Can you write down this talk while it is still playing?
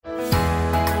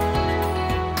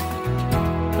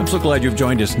I'm so glad you've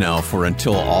joined us now for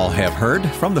Until All Have Heard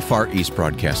from the Far East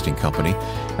Broadcasting Company.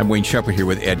 I'm Wayne Shepherd here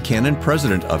with Ed Cannon,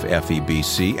 president of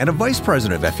FEBC, and a vice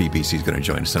president of FEBC is going to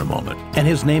join us in a moment. And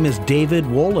his name is David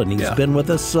Wolin. He's been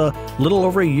with us a little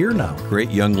over a year now.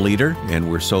 Great young leader, and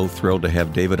we're so thrilled to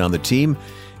have David on the team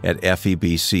at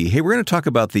FEBC. Hey, we're going to talk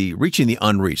about the reaching the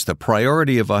unreached, the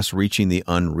priority of us reaching the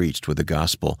unreached with the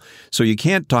gospel. So you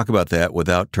can't talk about that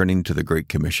without turning to the Great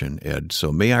Commission, Ed.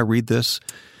 So may I read this?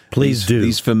 Please do.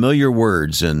 These familiar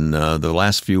words in the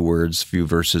last few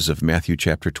verses of Matthew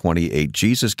chapter 28.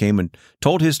 Jesus came and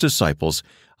told his disciples,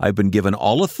 I've been given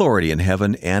all authority in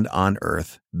heaven and on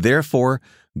earth. Therefore,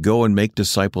 go and make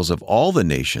disciples of all the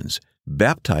nations,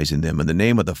 baptizing them in the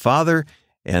name of the Father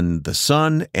and the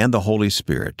Son and the Holy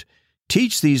Spirit.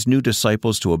 Teach these new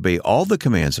disciples to obey all the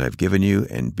commands I've given you,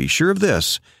 and be sure of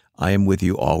this, I am with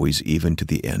you always, even to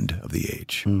the end of the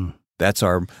age.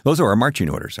 Those are our marching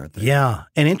orders, aren't they? Yeah.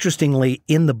 And interestingly,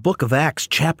 in the book of Acts,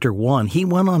 chapter 1, he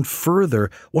went on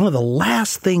further. One of the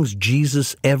last things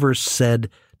Jesus ever said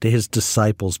to his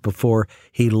disciples before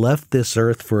he left this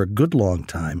earth for a good long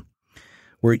time,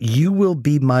 where you will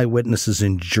be my witnesses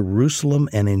in Jerusalem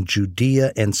and in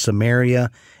Judea and Samaria,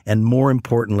 and more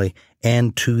importantly,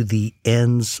 and to the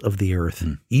ends of the earth.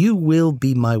 You will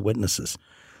be my witnesses.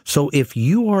 So if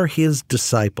you are his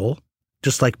disciple,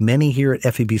 just like many here at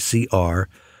FEBC are,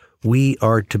 we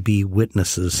are to be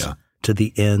witnesses to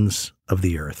the ends of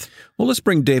the earth. Well, let's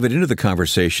bring David into the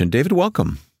conversation. David,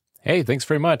 welcome. Hey, thanks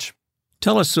very much.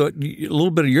 Tell us a little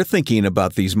bit of your thinking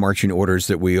about these marching orders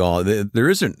that there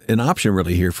isn't an option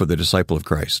really here for the disciple of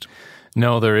Christ.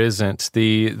 No, there isn't.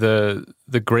 The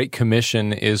Great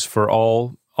Commission is for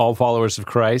all followers of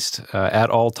Christ at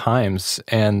all times,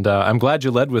 and I'm glad you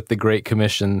led with the Great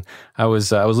Commission. I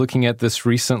was looking at this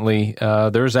recently.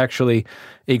 There's actually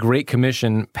a Great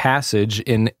Commission passage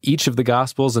in each of the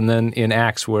Gospels, and then in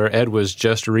Acts, where Ed was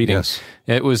just reading. Yes.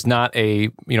 It was not a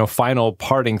final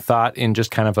parting thought in just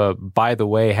kind of a by the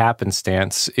way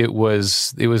happenstance. It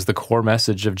was the core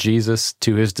message of Jesus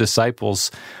to his disciples,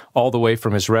 all the way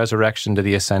from his resurrection to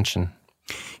the ascension.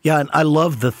 Yeah, and I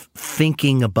love the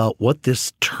thinking about what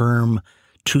this term,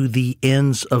 to the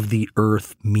ends of the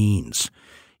earth, means.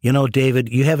 You know, David,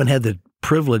 you haven't had the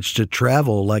privilege to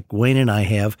travel like Wayne and I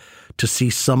have to see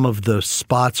some of the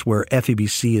spots where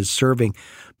FEBC is serving.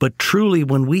 But truly,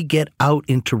 when we get out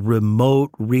into remote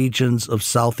regions of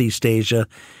Southeast Asia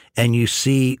and you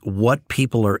see what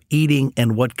people are eating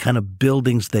and what kind of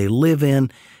buildings they live in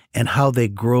and how they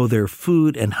grow their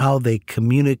food and how they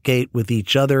communicate with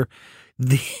each other,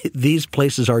 these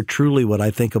places are truly what I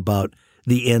think about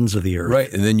the ends of the earth.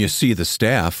 Right. And then you see the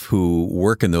staff who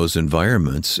work in those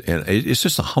environments, and it's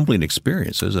just a humbling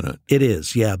experience, isn't it? It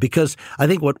is, yeah, because I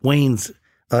think what Wayne's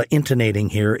intonating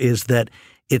here is that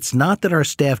it's not that our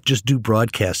staff just do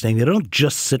broadcasting. They don't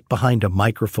just sit behind a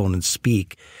microphone and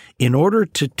speak. In order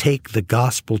to take the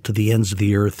gospel to the ends of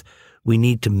the earth, we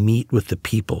need to meet with the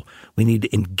people. We need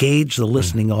to engage the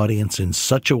listening audience in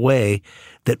such a way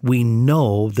that we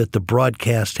know that the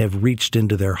broadcast have reached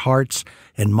into their hearts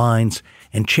and minds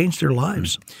and changed their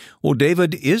lives. Well,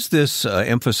 David, is this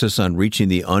emphasis on reaching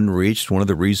the unreached one of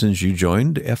the reasons you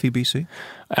joined FEBC?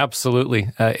 Absolutely.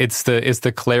 It's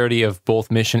the clarity of both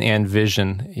mission and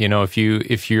vision. You know, if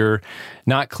you're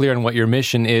not clear on what your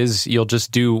mission is, you'll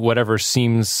just do whatever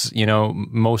seems,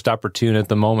 most opportune at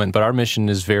the moment. But our mission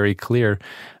is very clear.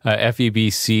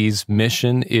 FEBC's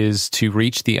mission is to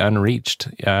reach the unreached.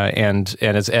 And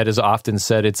as Ed has often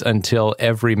said, it's until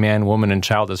every man, woman, and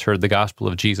child has heard the gospel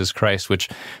of Jesus Christ, which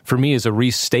for me is a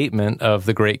restatement of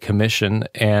the Great Commission.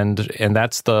 And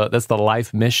that's the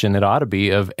life mission it ought to be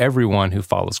of everyone who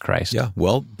follows Christ. Yeah,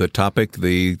 well,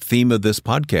 the theme of this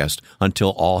podcast,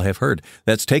 Until All Have Heard,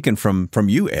 that's taken from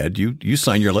you, Ed. You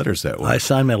sign your letters that way. I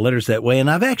sign my letters that way, and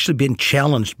I've actually been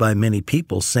challenged by many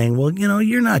people saying, well,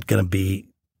 you're not going to be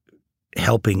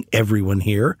helping everyone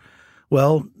here.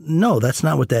 Well, no, that's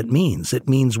not what that means. It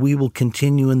means we will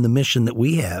continue in the mission that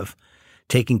we have,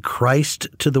 taking Christ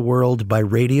to the world by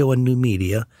radio and new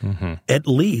media, at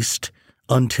least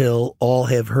until all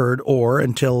have heard, or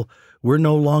until we're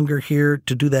no longer here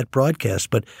to do that broadcast.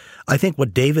 But I think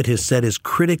what David has said is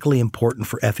critically important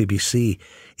for FEBC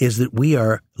is that we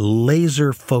are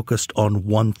laser focused on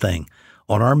one thing,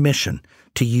 on our mission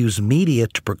to use media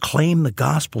to proclaim the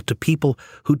gospel to people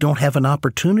who don't have an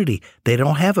opportunity. They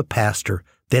don't have a pastor.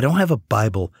 They don't have a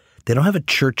Bible. They don't have a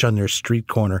church on their street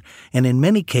corner. And in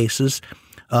many cases,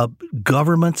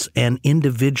 governments and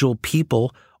individual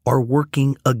people are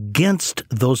working against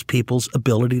those people's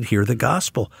ability to hear the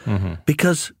gospel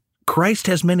because Christ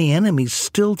has many enemies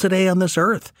still today on this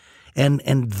earth.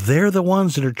 And they're the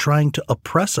ones that are trying to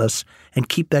oppress us and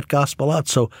keep that gospel out.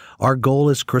 So our goal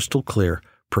is crystal clear.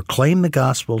 Proclaim the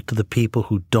gospel to the people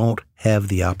who don't have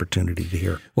the opportunity to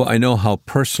hear. Well, I know how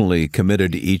personally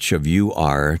committed each of you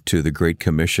are to the Great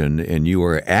Commission, and you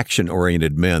are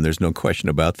action-oriented men. There's no question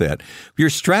about that. You're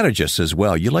strategists as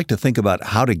well. You like to think about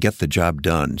how to get the job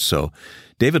done. So,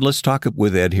 David, let's talk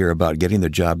with Ed here about getting the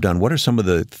job done. What are some of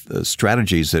the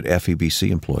strategies that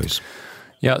FEBC employs?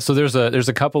 Yeah, so there's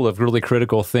a couple of really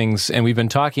critical things, and we've been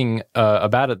talking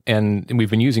about it, and we've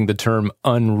been using the term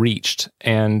unreached,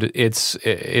 and it's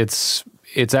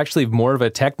actually more of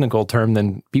a technical term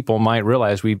than people might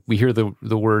realize. We hear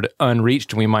the word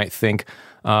unreached, and we might think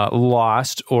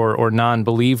lost or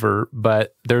non-believer,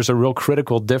 but there's a real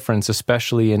critical difference,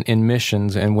 especially in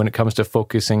missions, and when it comes to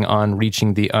focusing on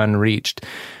reaching the unreached.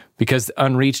 Because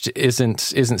unreached is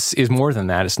more than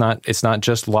that. It's not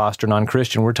just lost or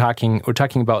non-Christian. We're talking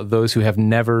about those who have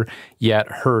never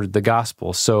yet heard the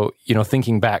gospel. So,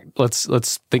 thinking back, let's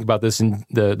think about this in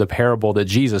the parable that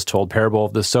Jesus told, parable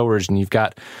of the sowers, and you've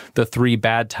got the three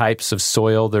bad types of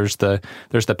soil. There's the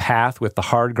path with the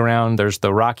hard ground, there's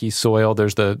the rocky soil,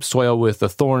 there's the soil with the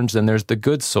thorns, and there's the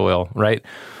good soil, right?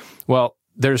 Well,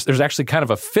 there's actually kind of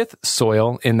a fifth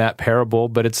soil in that parable,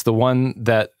 but it's the one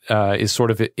that is sort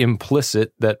of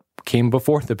implicit that came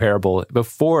before the parable,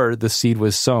 before the seed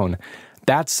was sown.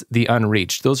 That's the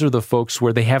unreached. Those are the folks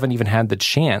where they haven't even had the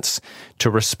chance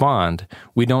to respond.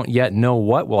 We don't yet know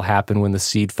what will happen when the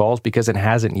seed falls because it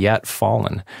hasn't yet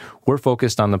fallen. We're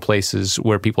focused on the places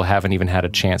where people haven't even had a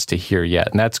chance to hear yet,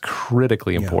 and that's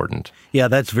critically important. Yeah,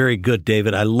 that's very good,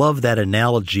 David. I love that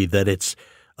analogy that it's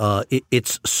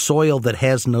soil that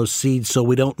has no seed, so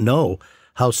we don't know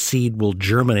how seed will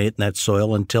germinate in that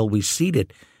soil until we seed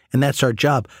it, and that's our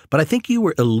job. But I think you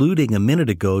were alluding a minute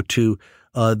ago to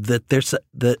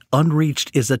that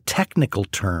unreached is a technical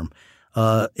term,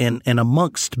 and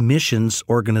amongst missions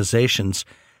organizations,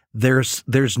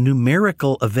 there's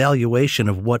numerical evaluation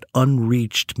of what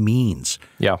unreached means.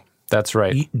 Yeah, that's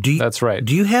right. That's right.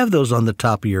 Do you have those on the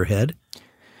top of your head?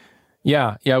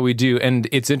 Yeah, we do, and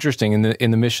it's interesting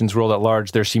in the missions world at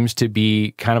large. There seems to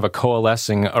be kind of a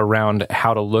coalescing around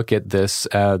how to look at this.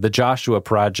 The Joshua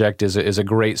Project is a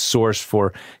great source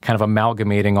for kind of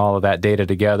amalgamating all of that data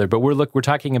together. But we're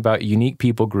talking about unique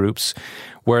people groups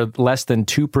where less than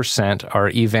 2% are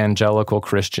evangelical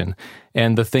Christian,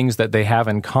 and the things that they have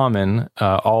in common,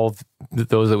 all of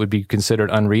those that would be considered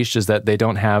unreached, is that they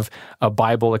don't have a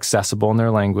Bible accessible in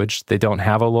their language, they don't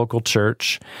have a local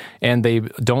church, and they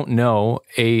don't know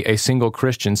a single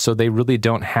Christian, so they really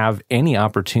don't have any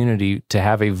opportunity to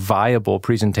have a viable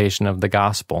presentation of the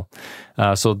gospel.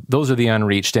 So those are the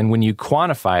unreached, and when you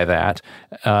quantify that,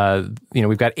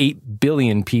 we've got 8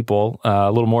 billion people,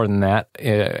 a little more than that,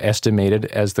 estimated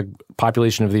as the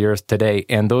population of the earth today,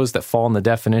 and those that fall in the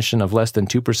definition of less than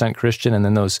 2% Christian, and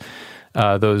then those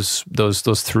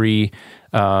three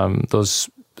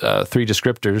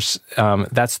descriptors,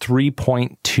 that's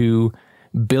 3.2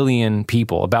 billion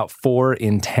people, about 4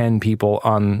 in 10 people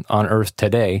on Earth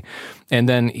today. And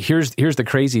then here's the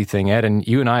crazy thing, Ed, and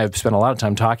you and I have spent a lot of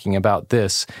time talking about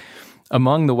this.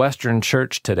 Among the Western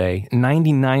church today,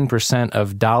 99%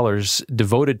 of dollars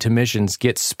devoted to missions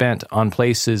get spent on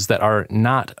places that are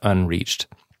not unreached.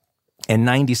 And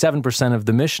 97% of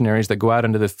the missionaries that go out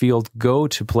into the field go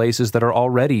to places that are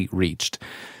already reached.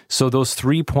 So those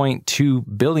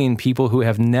 3.2 billion people who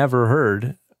have never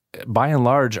heard, by and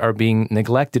large, are being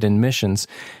neglected in missions.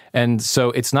 And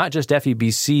so it's not just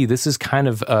FEBC. This is kind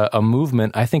of a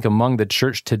movement, I think, among the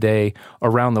church today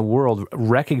around the world,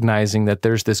 recognizing that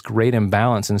there's this great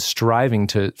imbalance and striving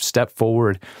to step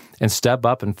forward and step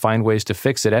up and find ways to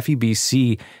fix it.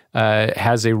 FEBC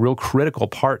has a real critical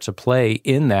part to play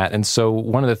in that. And so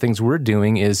one of the things we're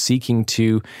doing is seeking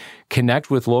to connect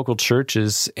with local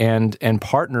churches and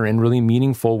partner in really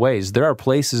meaningful ways. There are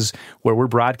places where we're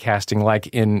broadcasting, like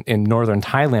in northern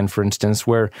Thailand, for instance,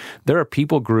 where there are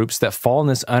people groups that fall in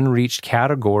this unreached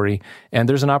category, and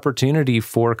there's an opportunity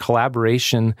for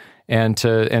collaboration and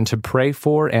to pray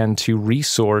for and to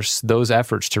resource those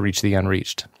efforts to reach the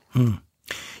unreached.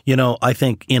 I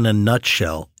think in a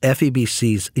nutshell,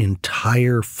 FEBC's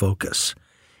entire focus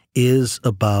is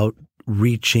about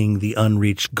reaching the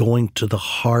unreached, going to the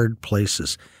hard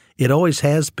places. It always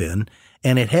has been,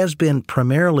 and it has been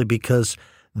primarily because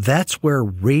that's where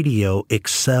radio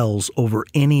excels over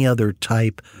any other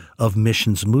type of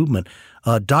missions movement.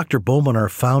 Dr. Bowman, our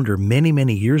founder, many,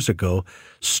 many years ago,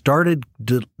 started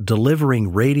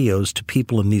delivering radios to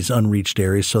people in these unreached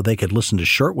areas so they could listen to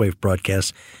shortwave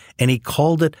broadcasts, and he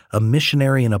called it a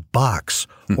missionary in a box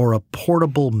or a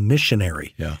portable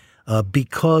missionary. Yeah.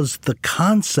 because the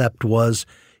concept was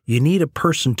you need a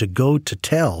person to go to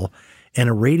tell, and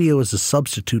a radio is a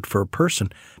substitute for a person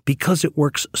because it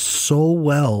works so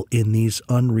well in these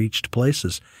unreached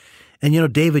places.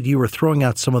 And, David, you were throwing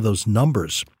out some of those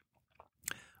numbers.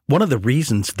 One of the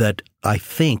reasons that I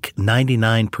think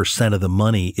 99% of the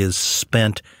money is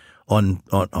spent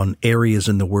on areas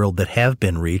in the world that have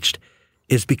been reached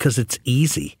is because it's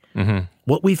easy. Mm-hmm.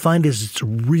 What we find is it's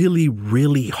really,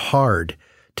 really hard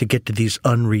to get to these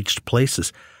unreached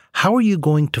places. How are you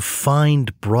going to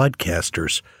find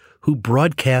broadcasters who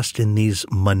broadcast in these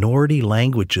minority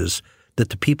languages that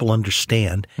the people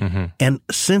understand? Mm-hmm. And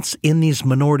since in these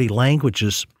minority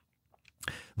languages,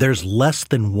 there's less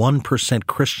than 1%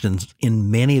 Christians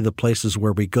in many of the places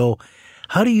where we go,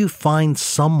 how do you find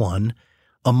someone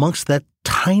amongst that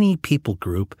tiny people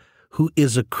group who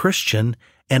is a Christian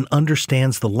and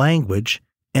understands the language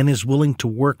and is willing to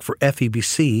work for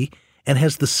FEBC and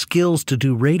has the skills to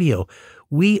do radio?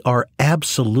 We are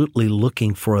absolutely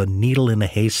looking for a needle in a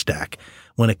haystack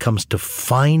when it comes to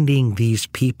finding these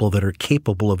people that are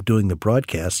capable of doing the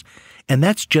broadcasts. And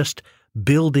that's just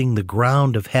building the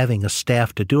ground of having a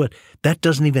staff to do it. That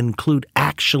doesn't even include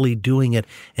actually doing it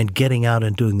and getting out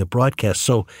and doing the broadcast.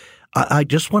 So I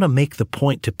just want to make the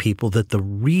point to people that the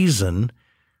reason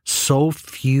so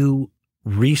few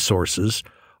resources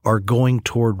are going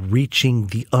toward reaching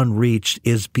the unreached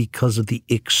is because of the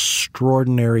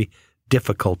extraordinary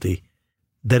difficulty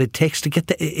that it takes to get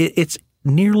there. It's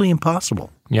nearly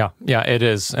impossible. Yeah, it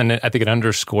is. And I think it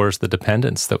underscores the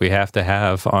dependence that we have to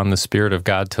have on the Spirit of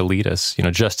God to lead us,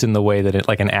 just in the way that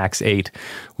like in Acts 8,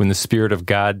 when the Spirit of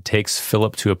God takes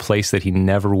Philip to a place that he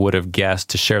never would have guessed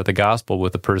to share the gospel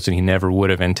with a person he never would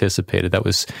have anticipated. That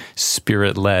was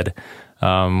Spirit-led.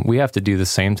 We have to do the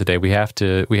same today. We have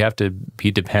to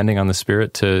be depending on the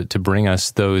Spirit to bring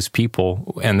us those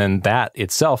people, and then that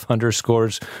itself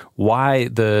underscores why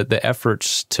the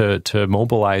efforts to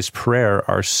mobilize prayer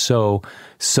are so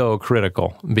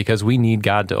critical, because we need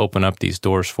God to open up these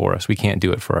doors for us. We can't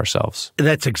do it for ourselves.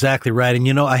 That's exactly right.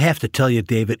 And I have to tell you,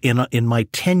 David, in my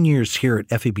 10 years here at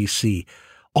FEBC,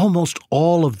 almost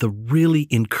all of the really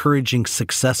encouraging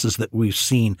successes that we've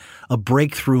seen, a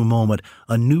breakthrough moment,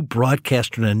 a new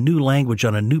broadcaster in a new language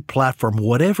on a new platform,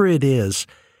 whatever it is,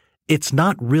 it's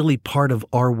not really part of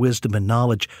our wisdom and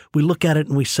knowledge. We look at it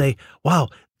and we say, wow,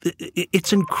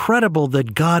 it's incredible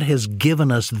that God has given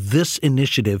us this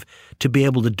initiative to be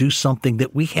able to do something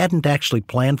that we hadn't actually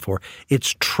planned for.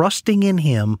 It's trusting in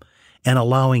Him and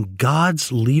allowing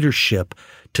God's leadership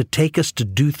to take us to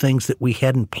do things that we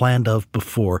hadn't planned of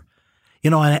before.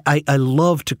 I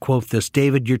love to quote this.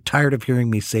 David, you're tired of hearing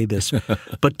me say this,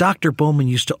 but Dr. Bowman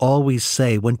used to always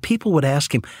say, when people would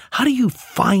ask him, how do you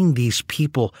find these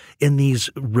people in these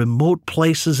remote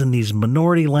places, in these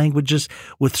minority languages,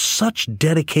 with such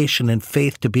dedication and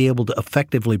faith to be able to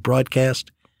effectively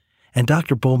broadcast? And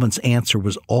Dr. Bowman's answer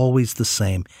was always the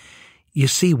same. You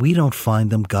see, we don't find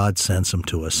them, God sends them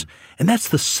to us. And that's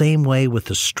the same way with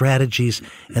the strategies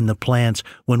and the plans.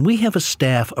 When we have a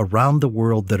staff around the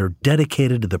world that are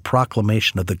dedicated to the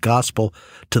proclamation of the gospel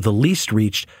to the least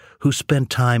reached, who spend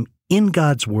time in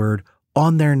God's word,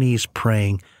 on their knees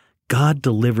praying, God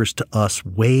delivers to us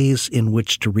ways in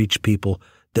which to reach people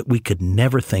that we could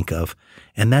never think of.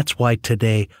 And that's why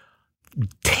today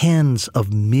tens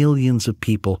of millions of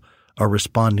people are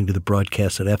responding to the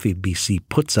broadcast that FEBC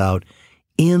puts out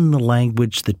in the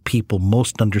language that people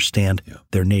most understand,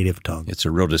 their native tongue. It's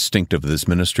a real distinctive of this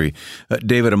ministry.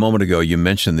 David, a moment ago, you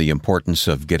mentioned the importance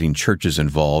of getting churches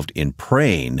involved in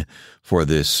praying for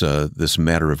this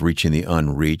matter of reaching the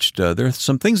unreached. There are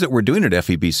some things that we're doing at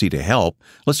FEBC to help.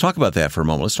 Let's talk about that for a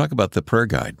moment. Let's talk about the prayer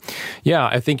guide. Yeah,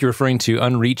 I think you're referring to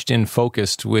Unreached in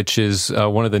Focused, which is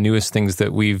one of the newest things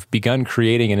that we've begun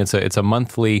creating, and it's a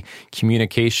monthly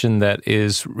communication that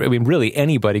is, really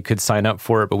anybody could sign up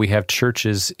for it, but we have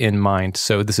churches in mind.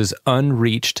 So this is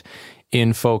Unreached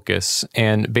in Focus,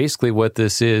 and basically what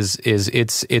this is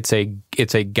it's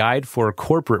a guide for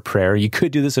corporate prayer. You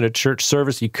could do this in a church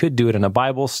service, you could do it in a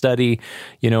Bible study,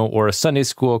 or a Sunday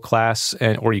school class,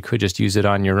 or you could just use it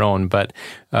on your own. But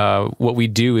what we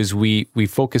do is we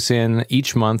focus in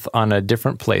each month on a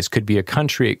different place. Could be a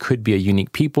country, it could be a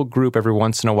unique people group. Every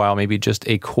once in a while, maybe just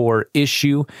a core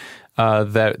issue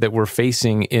that we're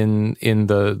facing in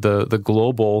the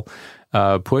global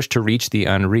push to reach the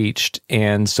unreached.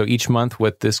 And so each month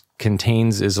what this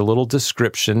contains is a little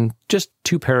description, just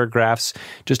 2 paragraphs,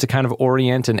 just to kind of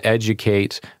orient and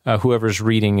educate whoever's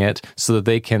reading it, so that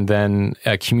they can then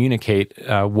communicate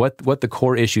what the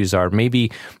core issues are. Maybe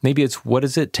it's, what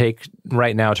does it take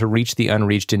right now to reach the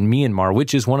unreached in Myanmar,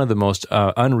 which is one of the most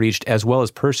unreached as well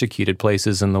as persecuted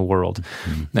places in the world.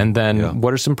 Mm-hmm. And then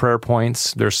what are some prayer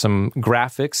points? There's some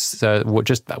graphics,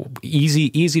 just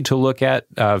easy to look at,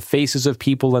 faces of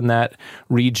people in that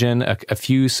region, a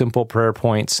few simple prayer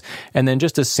points, and then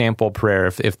just a sample prayer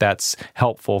if that's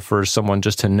helpful for someone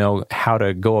just to know how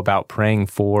to go about praying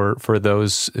for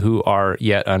those who are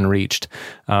yet unreached.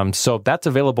 So that's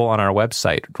available on our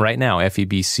website right now,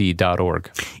 febc.org.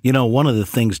 You know, one of the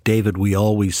things, David, we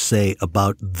always say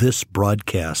about this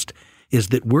broadcast is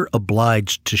that we're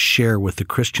obliged to share with the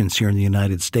Christians here in the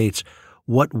United States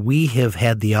what we have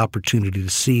had the opportunity to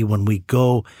see when we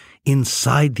go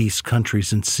inside these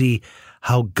countries and see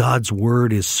how God's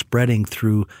word is spreading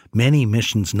through many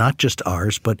missions, not just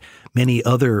ours, but many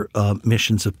other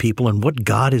missions of people, and what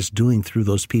God is doing through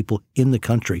those people in the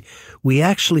country. We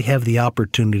actually have the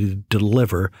opportunity to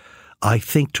deliver, I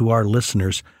think, to our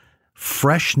listeners,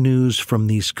 fresh news from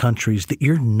these countries that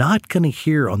you're not going to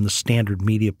hear on the standard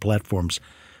media platforms.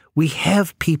 We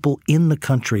have people in the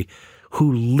country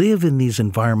who live in these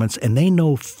environments, and they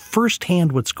know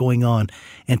firsthand what's going on.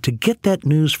 And to get that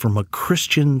news from a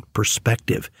Christian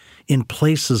perspective in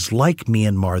places like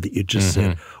Myanmar that you just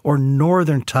said, or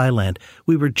northern Thailand.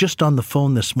 We were just on the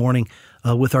phone this morning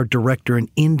with our director in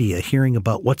India, hearing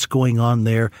about what's going on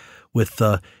there with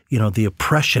the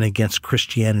oppression against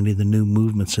Christianity, the new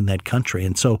movements in that country.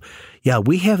 And so,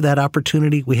 we have that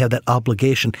opportunity, we have that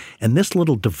obligation. And this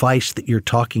little device that you're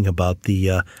talking about,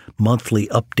 the monthly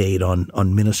update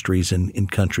on ministries in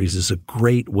countries, is a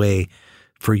great way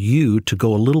for you to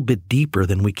go a little bit deeper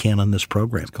than we can on this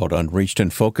program. It's called Unreached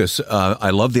in Focus. I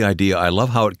love the idea. I love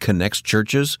how it connects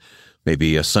churches,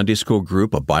 maybe a Sunday school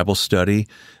group, a Bible study.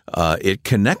 It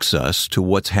connects us to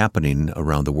what's happening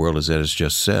around the world, as Ed has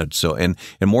just said. So, and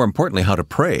more importantly, how to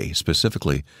pray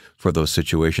specifically for those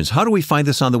situations. How do we find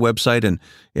this on the website,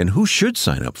 and who should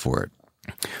sign up for it?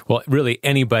 Well, really,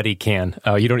 anybody can.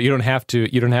 You don't have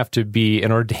to be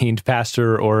an ordained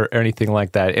pastor or anything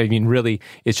like that. I mean, really,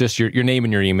 it's just your name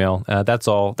and your email. That's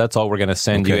all we're going to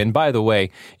send you. And by the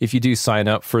way, if you do sign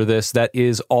up for this, that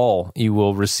is all you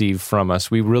will receive from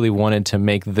us. We really wanted to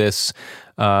make this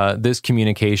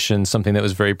communication something that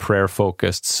was very prayer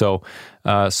focused. So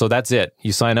that's it.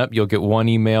 You sign up, you'll get 1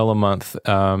 email a month.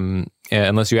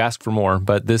 Unless you ask for more,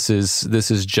 but this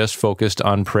is just focused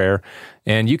on prayer.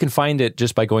 And you can find it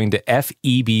just by going to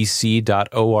febc.org.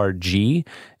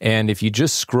 And if you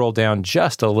just scroll down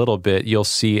just a little bit, you'll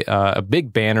see a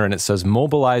big banner, and it says,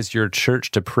 Mobilize Your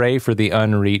Church to Pray for the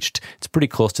Unreached. It's pretty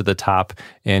close to the top,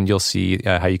 and you'll see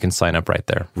how you can sign up right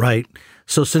there. Right.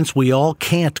 So since we all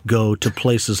can't go to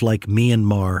places like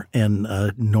Myanmar and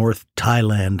North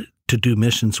Thailand to do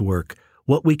missions work,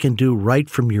 what we can do right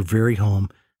from your very home,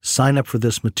 sign up for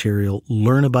this material,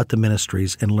 learn about the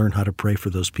ministries, and learn how to pray for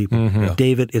those people. Mm-hmm. Yeah.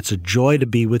 David, it's a joy to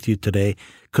be with you today.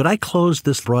 Could I close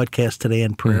this broadcast today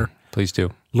in prayer? Please do.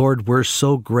 Lord, we're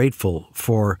so grateful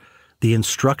for the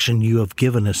instruction you have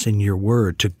given us in your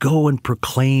word to go and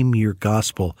proclaim your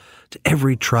gospel to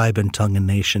every tribe and tongue and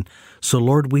nation. So,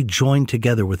 Lord, we join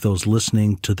together with those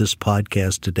listening to this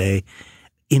podcast today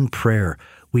in prayer.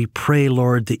 We pray,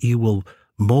 Lord, that you will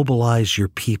mobilize your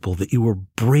people, that you will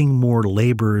bring more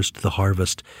laborers to the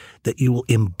harvest, that you will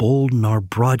embolden our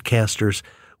broadcasters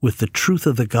with the truth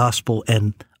of the gospel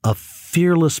and a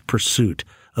fearless pursuit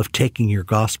of taking your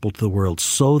gospel to the world,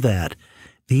 so that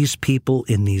these people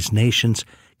in these nations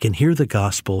can hear the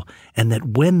gospel, and that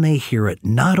when they hear it,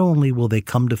 not only will they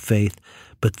come to faith,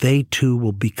 but they too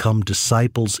will become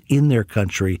disciples in their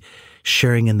country,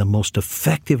 sharing in the most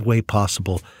effective way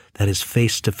possible, that is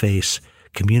face-to-face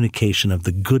communication of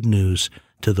the good news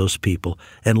to those people.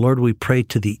 And Lord, we pray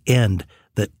to the end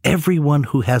that everyone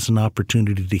who has an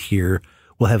opportunity to hear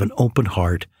will have an open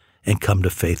heart and come to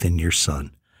faith in your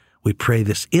Son. We pray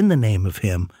this in the name of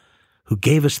him who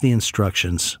gave us the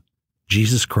instructions,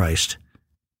 Jesus Christ.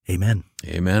 Amen.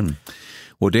 Amen.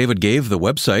 Well, David gave the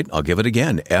website. I'll give it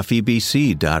again,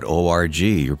 febc.org.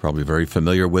 You're probably very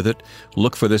familiar with it.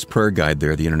 Look for this prayer guide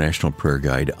there, the International Prayer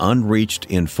Guide, Unreached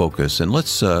in Focus. And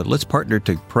let's partner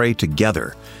to pray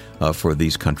together for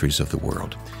these countries of the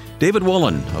world. David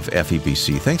Wolin of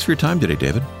FEBC. Thanks for your time today,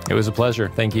 David. It was a pleasure.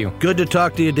 Thank you. Good to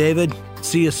talk to you, David.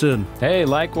 See you soon. Hey,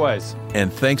 likewise.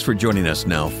 And thanks for joining us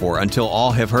now for Until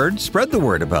All Have Heard. Spread the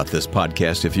word about this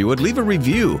podcast if you would. Leave a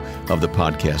review of the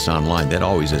podcast online. That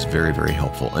always is very, very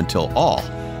helpful. Until All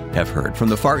have heard. From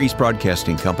the Far East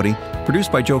Broadcasting Company,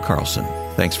 produced by Joe Carlson.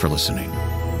 Thanks for listening.